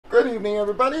Good evening,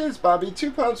 everybody. It's Bobby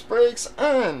Two Pumps Breaks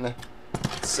on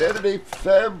Saturday,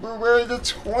 February the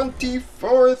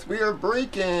 24th. We are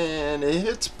breaking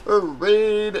Hits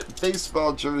Parade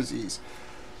baseball jerseys.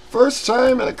 First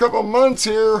time in a couple months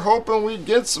here, hoping we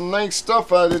get some nice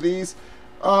stuff out of these.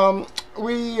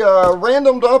 We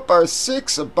randomed up our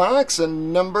 6 box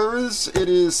and numbers. It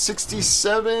is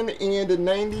 67 and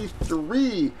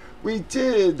 93. We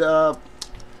did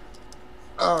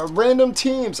random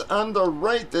teams on the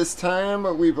right this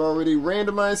time. We've already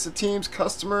randomized the teams,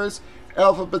 customers,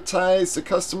 alphabetized the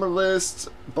customer list,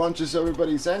 bunches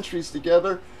everybody's entries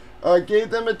together. Gave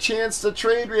them a chance to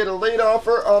trade. We had a late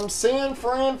offer. San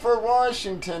Fran for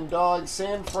Washington, dog.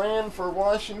 San Fran for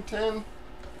Washington.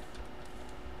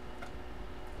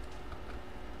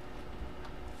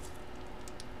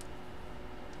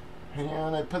 Hang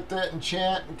on, I put that in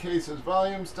chat in case his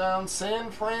volume's down.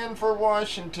 San Fran for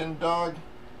Washington, dog.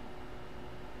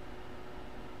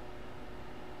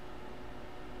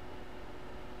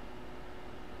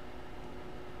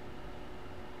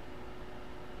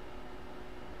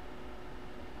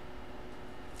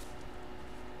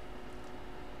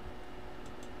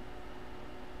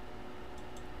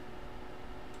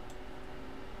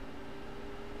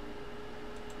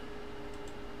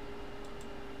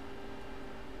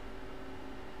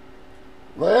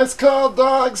 Last call,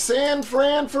 dog. San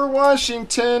Fran for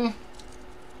Washington.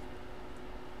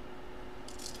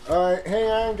 Alright, hang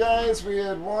on, guys. We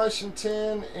had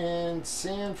Washington and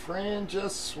San Fran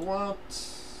just swapped.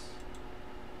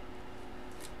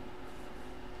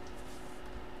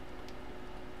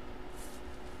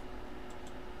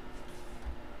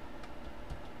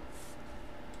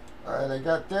 Alright, I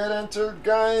got that entered,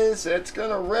 guys. That's going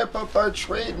to wrap up our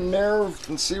trade in there. You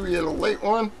can see we had a late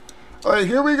one. All right,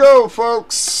 here we go,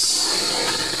 folks.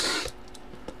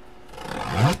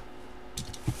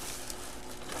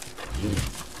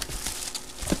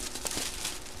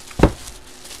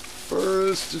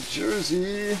 First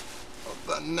jersey of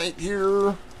the night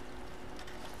here.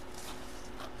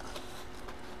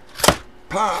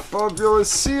 Pop of your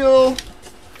seal.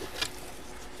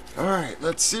 All right,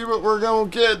 let's see what we're going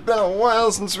to get. Been a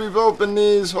while since we've opened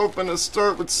these. Hoping to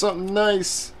start with something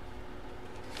nice.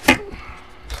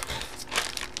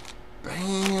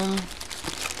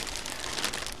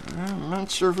 I'm not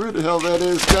sure who the hell that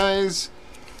is, guys.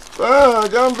 Oh,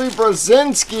 gonna be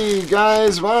Brzezinski,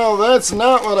 guys. Wow, that's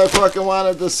not what I fucking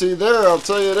wanted to see there, I'll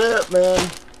tell you that,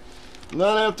 man.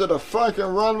 Not after the fucking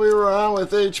run we were on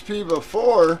with HP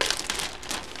before.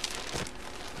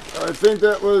 I think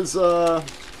that was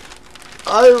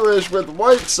Irish with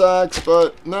White Sox,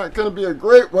 but not gonna be a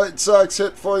great White Sox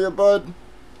hit for you, bud.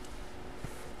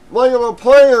 Likable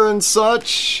player and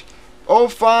such.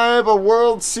 05, a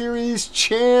World Series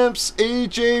champs,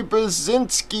 AJ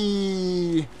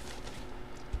Brzezinski.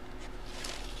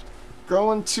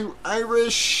 Going to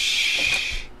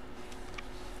Irish.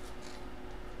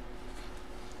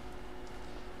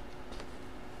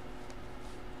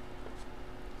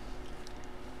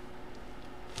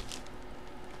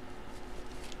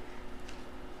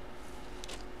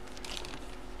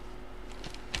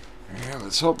 I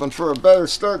was hoping for a better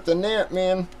start than that,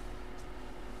 man.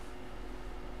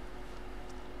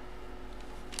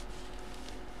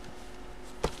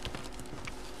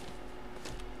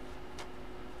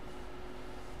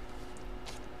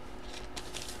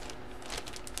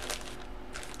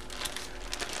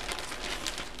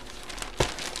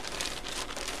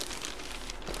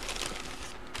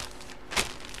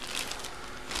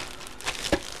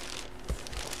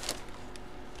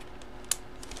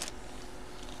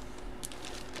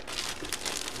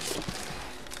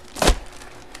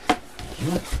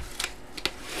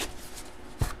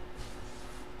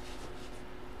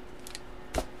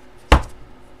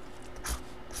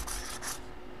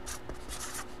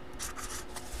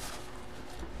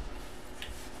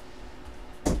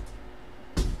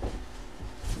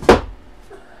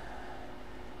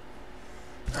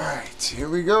 Here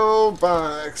we go,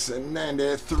 box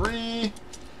 93.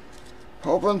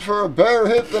 Hoping for a better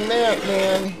hit than that,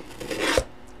 man.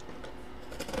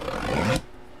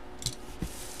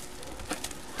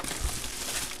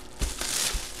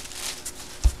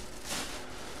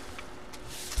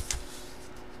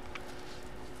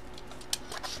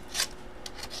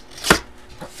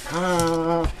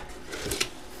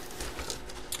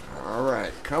 All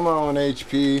right, come on,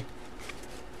 HP.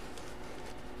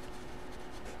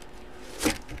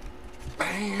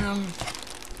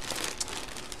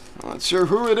 Not sure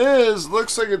who it is.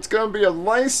 Looks like it's going to be a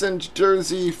licensed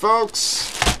jersey,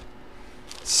 folks.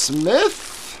 Smith?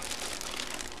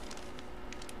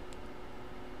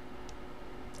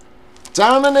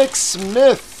 Dominic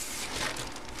Smith.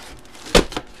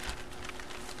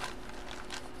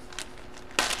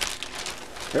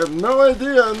 Have no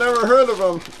idea. I've never heard of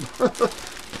him.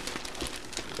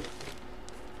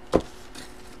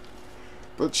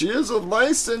 But she is a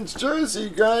licensed jersey,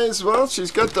 guys. Well, she's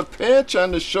got the patch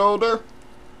on the shoulder.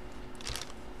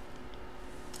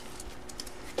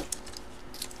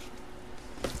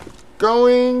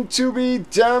 Going to be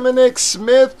Dominic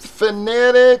Smith,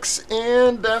 Fanatics,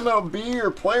 and MLB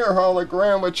or Player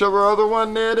Hologram, whichever other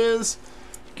one that is.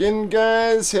 Again,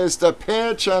 guys, has the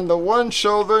patch on the one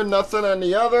shoulder, nothing on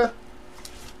the other.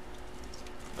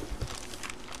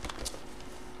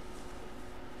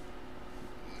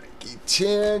 Nike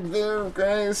tag there,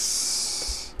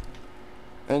 guys.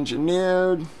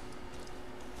 Engineered.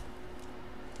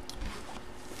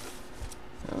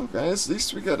 Well, guys, at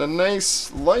least we got a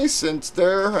nice license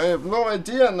there. I have no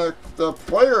idea on the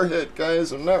player hit,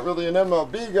 guys. I'm not really an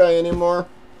MLB guy anymore.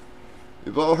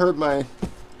 You've all heard my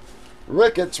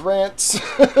Ricketts rants.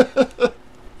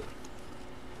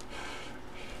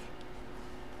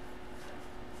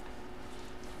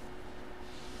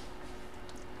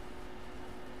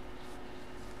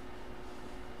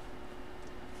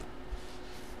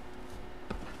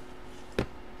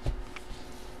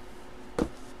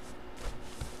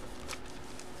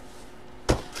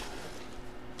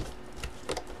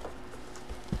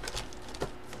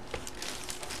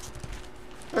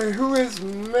 Hey, who is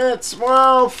Mets?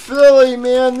 Wow, Philly,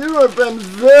 man. You have been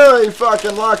very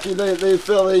fucking lucky lately,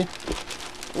 Philly.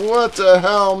 What the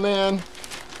hell, man?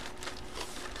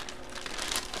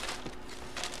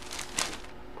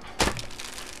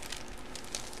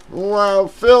 Wow,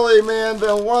 Philly, man.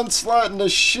 Been one-slotting the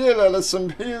shit out of some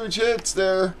huge hits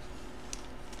there.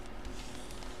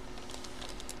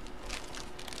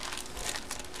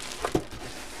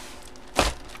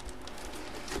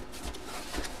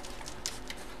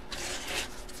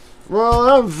 Well,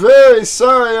 I'm very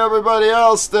sorry, everybody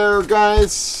else there,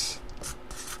 guys.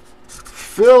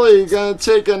 Philly gonna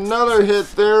take another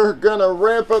hit there. Gonna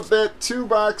ramp up that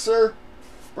two-boxer.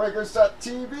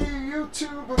 Breakers.tv,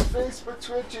 YouTube, Facebook,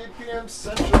 Twitch, 8 p.m.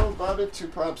 Central. About it, 2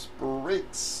 Pops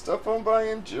Breaks. Stop on by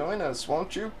and join us,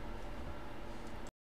 won't you?